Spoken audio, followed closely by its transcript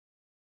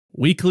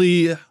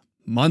weekly,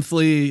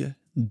 monthly,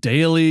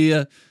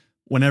 daily,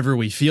 whenever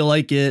we feel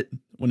like it,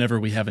 whenever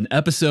we have an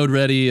episode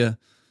ready.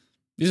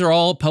 These are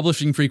all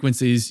publishing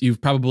frequencies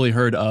you've probably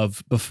heard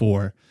of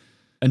before.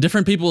 And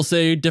different people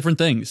say different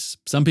things.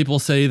 Some people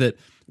say that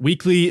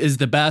weekly is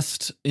the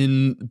best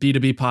in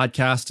B2B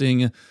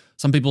podcasting.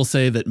 Some people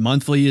say that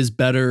monthly is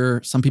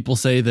better. Some people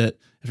say that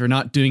if you're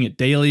not doing it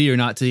daily, you're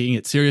not taking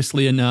it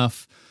seriously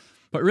enough.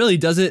 But really,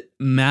 does it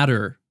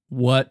matter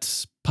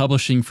what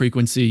publishing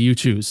frequency you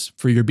choose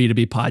for your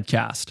B2B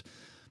podcast?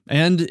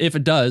 And if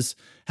it does,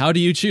 how do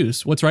you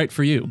choose what's right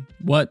for you?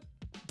 What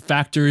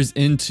factors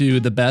into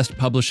the best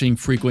publishing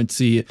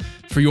frequency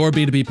for your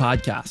B2B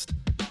podcast?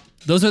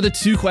 Those are the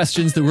two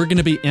questions that we're going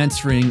to be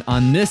answering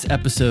on this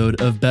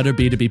episode of Better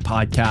B2B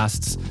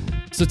Podcasts.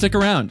 So stick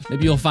around.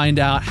 Maybe you'll find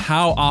out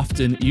how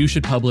often you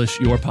should publish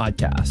your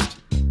podcast.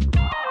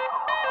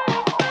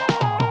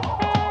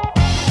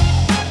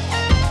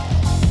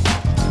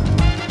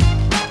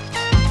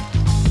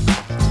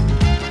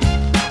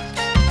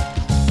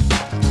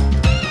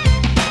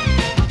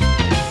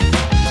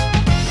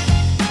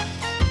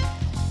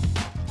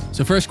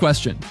 So first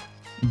question,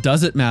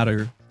 does it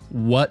matter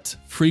what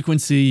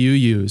frequency you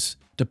use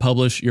to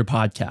publish your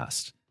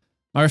podcast?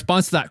 My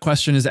response to that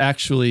question is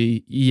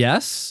actually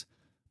yes,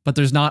 but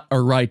there's not a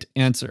right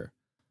answer.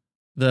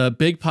 The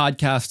big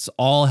podcasts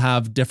all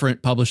have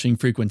different publishing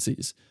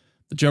frequencies.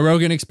 The Joe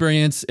Rogan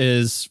Experience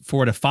is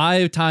 4 to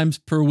 5 times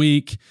per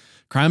week.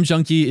 Crime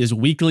Junkie is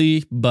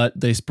weekly, but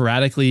they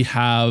sporadically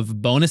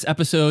have bonus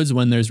episodes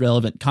when there's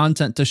relevant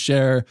content to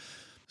share.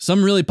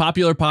 Some really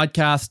popular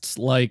podcasts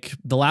like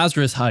The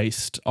Lazarus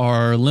Heist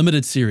are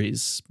limited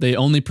series. They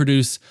only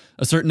produce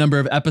a certain number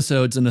of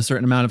episodes in a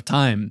certain amount of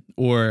time,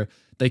 or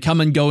they come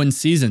and go in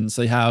seasons.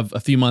 They have a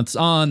few months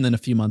on, then a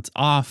few months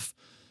off.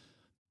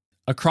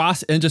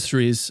 Across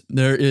industries,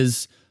 there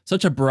is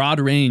such a broad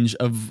range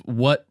of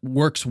what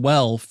works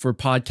well for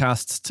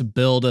podcasts to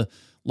build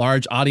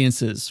large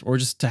audiences or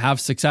just to have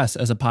success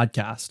as a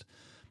podcast.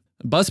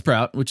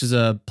 Buzzsprout, which is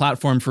a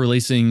platform for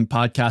releasing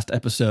podcast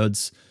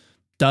episodes,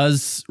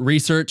 does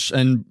research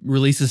and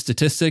releases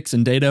statistics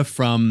and data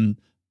from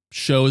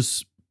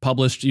shows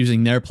published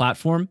using their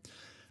platform.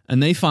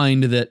 And they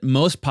find that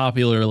most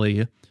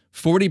popularly,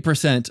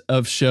 40%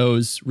 of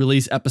shows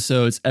release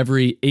episodes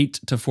every 8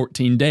 to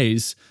 14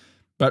 days.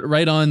 But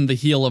right on the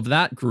heel of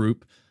that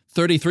group,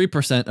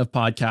 33% of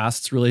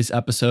podcasts release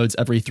episodes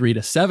every 3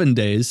 to 7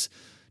 days.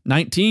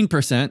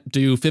 19%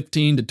 do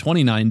 15 to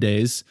 29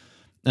 days.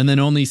 And then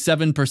only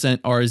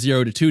 7% are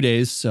 0 to 2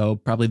 days. So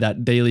probably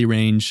that daily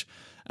range.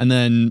 And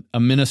then a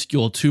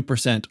minuscule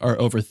 2% are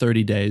over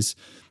 30 days.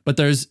 But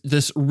there's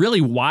this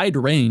really wide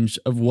range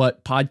of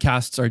what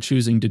podcasts are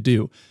choosing to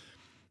do.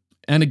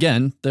 And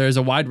again, there's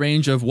a wide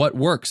range of what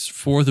works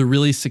for the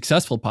really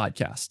successful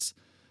podcasts.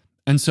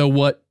 And so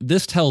what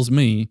this tells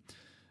me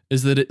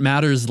is that it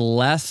matters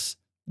less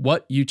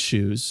what you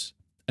choose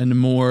and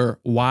more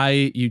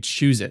why you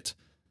choose it.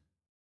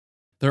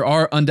 There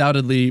are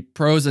undoubtedly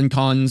pros and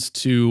cons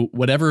to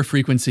whatever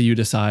frequency you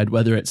decide,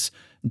 whether it's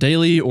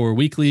daily or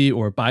weekly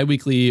or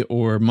bi-weekly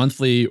or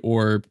monthly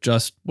or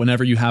just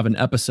whenever you have an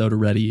episode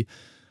already.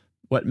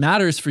 What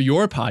matters for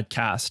your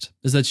podcast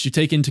is that you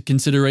take into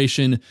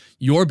consideration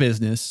your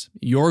business,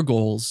 your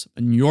goals,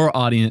 and your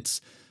audience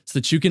so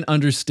that you can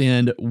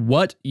understand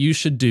what you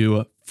should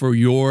do for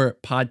your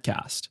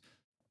podcast.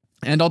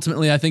 And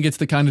ultimately, I think it's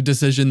the kind of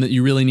decision that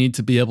you really need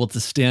to be able to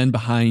stand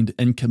behind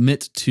and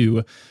commit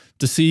to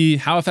see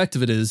how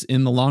effective it is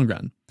in the long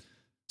run.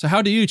 So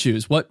how do you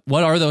choose? What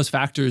are those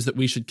factors that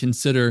we should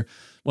consider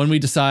when we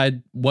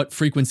decide what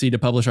frequency to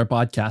publish our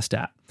podcast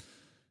at?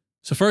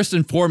 So first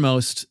and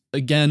foremost,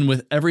 again,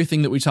 with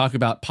everything that we talk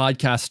about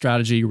podcast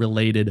strategy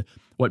related,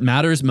 what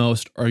matters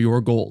most are your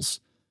goals.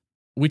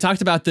 We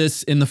talked about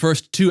this in the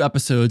first 2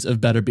 episodes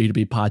of Better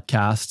B2B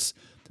Podcasts,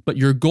 but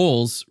your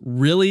goals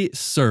really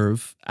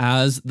serve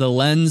as the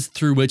lens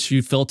through which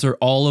you filter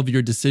all of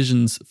your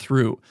decisions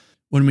through.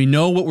 When we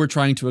know what we're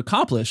trying to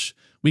accomplish,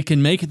 we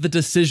can make the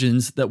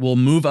decisions that will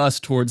move us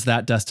towards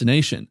that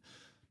destination.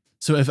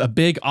 So if a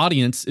big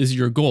audience is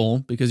your goal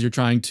because you're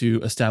trying to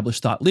establish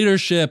thought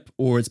leadership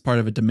or it's part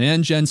of a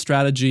demand gen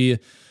strategy,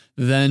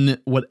 then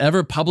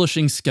whatever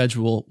publishing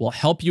schedule will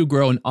help you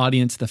grow an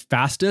audience the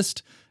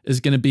fastest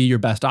is going to be your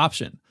best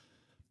option.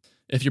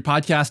 If your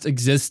podcast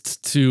exists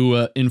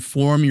to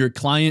inform your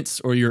clients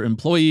or your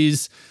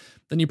employees,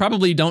 then you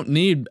probably don't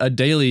need a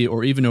daily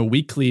or even a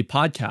weekly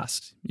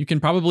podcast. You can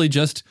probably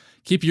just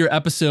keep your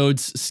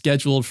episodes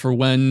scheduled for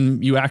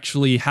when you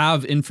actually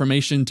have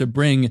information to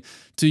bring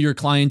to your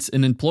clients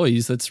and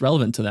employees that's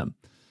relevant to them.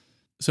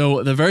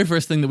 So the very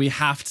first thing that we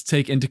have to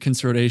take into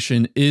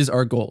consideration is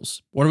our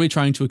goals. What are we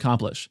trying to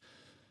accomplish?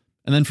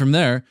 And then from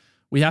there,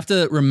 we have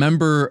to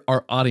remember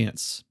our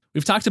audience.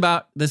 We've talked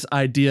about this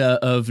idea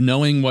of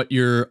knowing what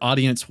your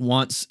audience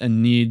wants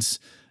and needs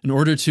in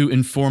order to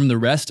inform the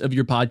rest of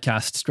your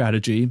podcast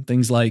strategy,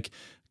 things like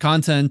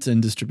content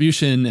and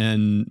distribution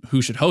and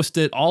who should host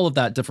it, all of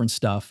that different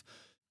stuff.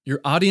 Your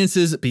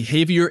audience's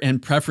behavior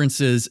and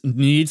preferences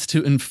needs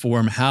to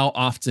inform how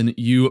often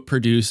you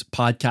produce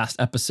podcast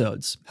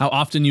episodes, how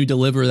often you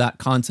deliver that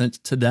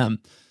content to them.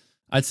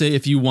 I'd say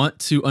if you want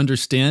to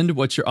understand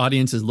what your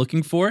audience is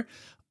looking for,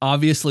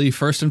 obviously,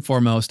 first and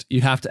foremost,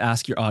 you have to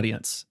ask your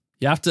audience.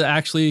 You have to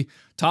actually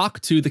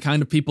talk to the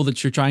kind of people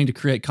that you're trying to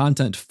create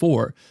content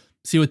for,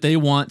 see what they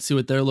want, see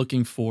what they're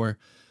looking for.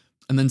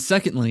 And then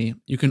secondly,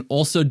 you can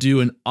also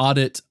do an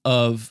audit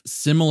of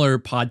similar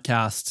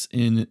podcasts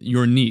in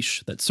your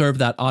niche that serve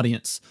that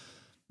audience.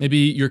 Maybe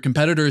your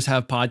competitors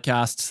have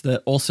podcasts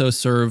that also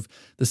serve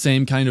the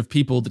same kind of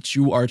people that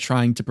you are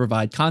trying to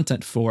provide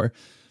content for.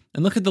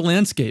 And look at the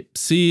landscape,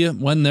 see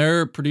when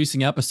they're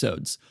producing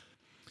episodes.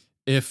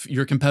 If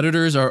your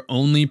competitors are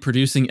only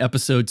producing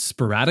episodes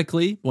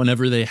sporadically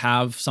whenever they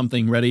have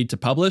something ready to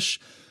publish,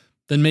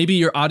 then maybe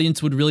your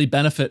audience would really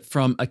benefit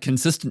from a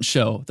consistent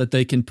show that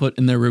they can put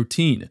in their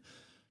routine.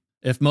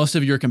 If most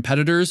of your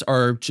competitors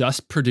are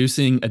just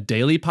producing a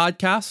daily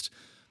podcast,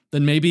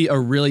 then maybe a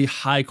really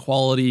high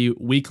quality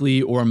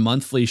weekly or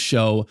monthly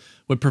show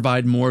would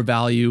provide more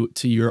value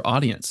to your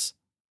audience.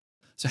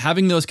 So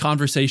having those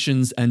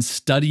conversations and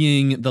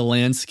studying the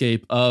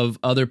landscape of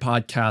other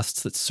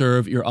podcasts that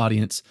serve your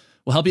audience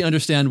will help you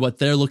understand what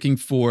they're looking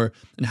for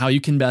and how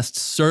you can best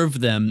serve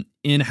them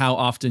in how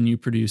often you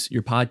produce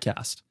your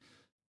podcast.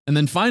 And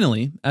then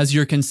finally, as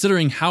you're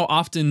considering how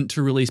often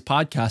to release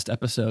podcast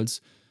episodes,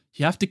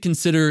 you have to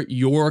consider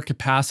your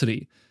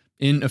capacity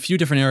in a few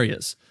different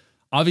areas.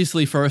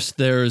 Obviously, first,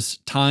 there's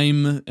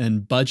time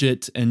and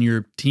budget and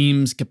your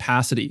team's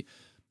capacity.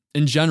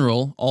 In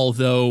general,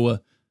 although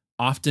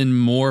often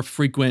more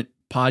frequent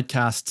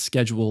podcast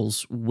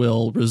schedules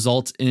will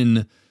result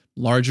in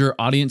larger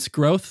audience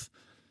growth,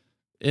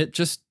 it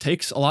just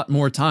takes a lot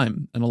more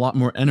time and a lot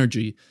more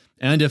energy.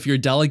 And if you're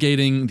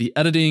delegating the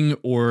editing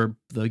or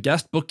the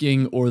guest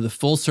booking or the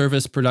full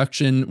service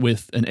production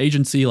with an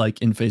agency like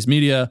InPhase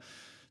Media,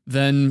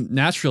 then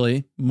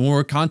naturally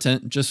more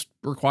content just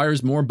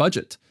requires more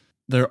budget.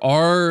 There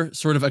are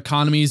sort of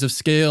economies of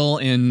scale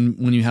in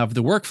when you have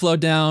the workflow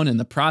down and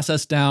the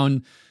process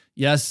down.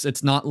 Yes,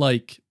 it's not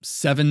like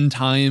 7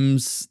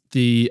 times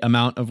the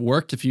amount of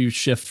work if you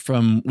shift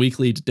from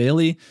weekly to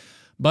daily,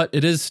 but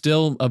it is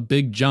still a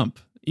big jump.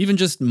 Even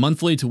just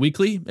monthly to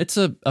weekly, it's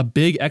a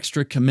big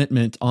extra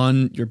commitment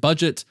on your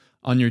budget,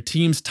 on your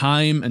team's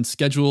time and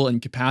schedule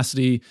and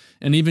capacity,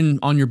 and even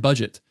on your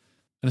budget.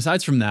 And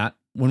aside from that,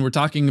 when we're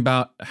talking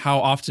about how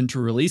often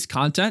to release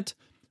content,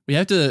 we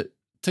have to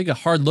take a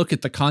hard look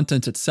at the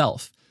content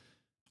itself.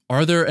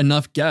 Are there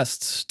enough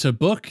guests to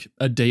book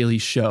a daily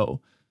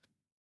show?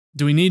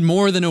 Do we need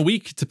more than a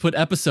week to put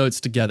episodes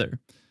together?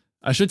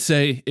 I should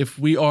say, if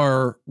we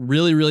are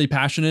really, really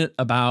passionate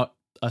about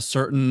a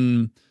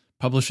certain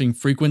publishing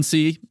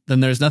frequency,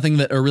 then there's nothing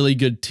that a really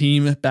good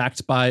team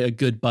backed by a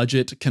good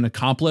budget can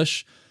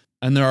accomplish.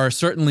 And there are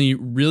certainly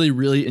really,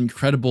 really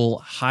incredible,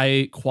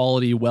 high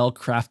quality,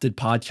 well-crafted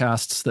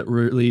podcasts that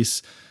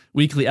release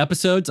weekly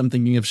episodes. I'm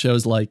thinking of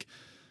shows like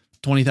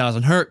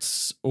 20,000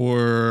 Hertz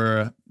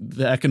or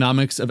The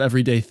Economics of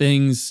Everyday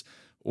Things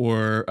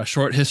or A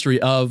Short History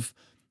of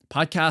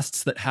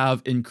podcasts that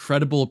have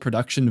incredible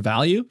production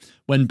value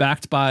when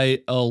backed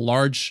by a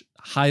large,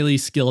 highly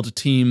skilled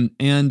team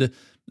and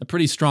a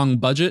pretty strong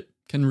budget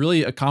can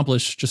really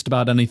accomplish just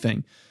about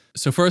anything.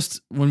 So first,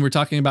 when we're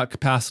talking about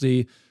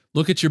capacity,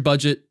 look at your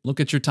budget, look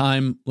at your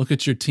time, look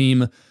at your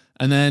team,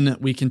 and then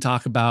we can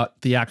talk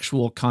about the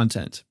actual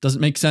content. Does it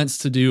make sense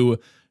to do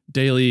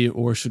daily,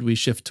 or should we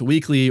shift to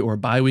weekly or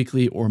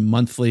bi-weekly or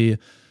monthly?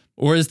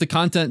 Or is the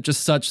content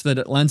just such that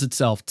it lends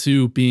itself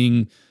to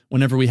being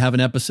whenever we have an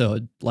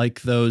episode,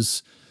 like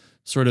those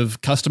sort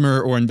of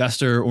customer or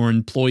investor or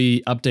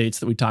employee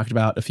updates that we talked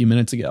about a few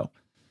minutes ago?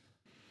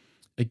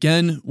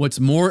 Again, what's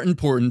more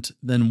important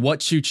than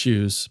what you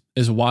choose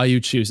is why you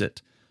choose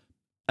it.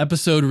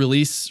 Episode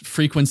release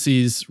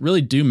frequencies really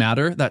do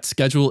matter. That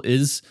schedule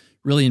is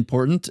really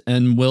important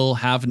and will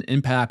have an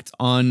impact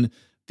on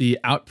the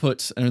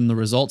output and the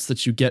results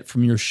that you get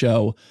from your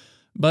show.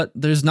 But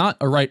there's not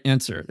a right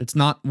answer. It's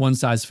not one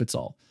size fits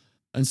all.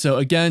 And so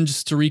again,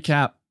 just to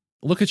recap,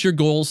 look at your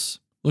goals,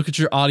 look at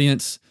your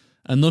audience,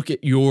 and look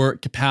at your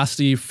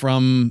capacity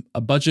from a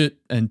budget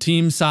and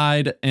team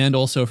side and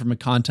also from a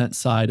content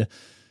side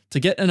to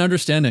get an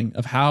understanding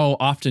of how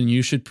often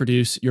you should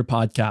produce your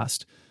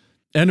podcast.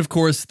 And of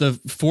course,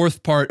 the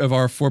fourth part of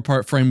our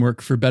 4-part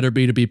framework for better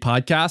B2B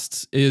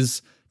podcasts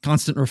is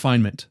constant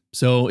refinement.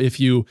 So if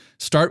you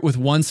start with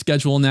one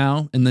schedule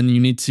now and then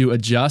you need to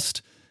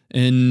adjust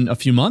in a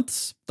few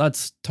months,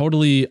 that's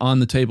totally on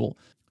the table.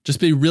 Just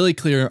be really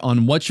clear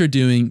on what you're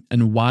doing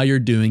and why you're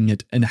doing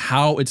it and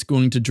how it's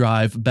going to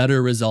drive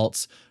better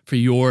results for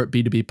your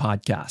B2B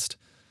podcast.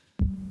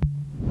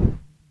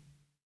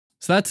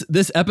 So that's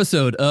this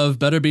episode of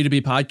Better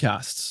B2B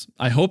Podcasts.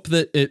 I hope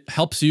that it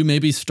helps you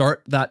maybe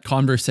start that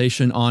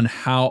conversation on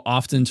how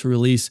often to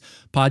release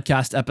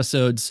podcast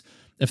episodes.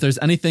 If there's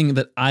anything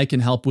that I can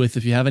help with,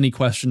 if you have any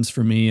questions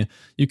for me,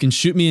 you can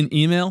shoot me an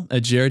email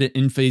at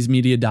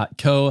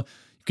jared@inphasemedia.co.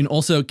 You can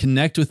also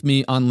connect with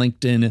me on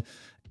LinkedIn.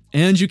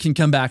 And you can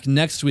come back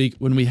next week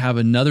when we have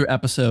another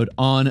episode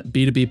on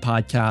B2B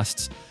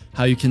podcasts,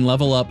 how you can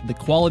level up the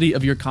quality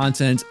of your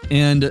content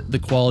and the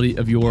quality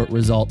of your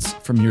results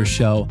from your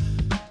show.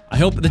 I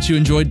hope that you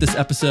enjoyed this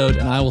episode,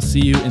 and I will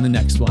see you in the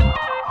next one.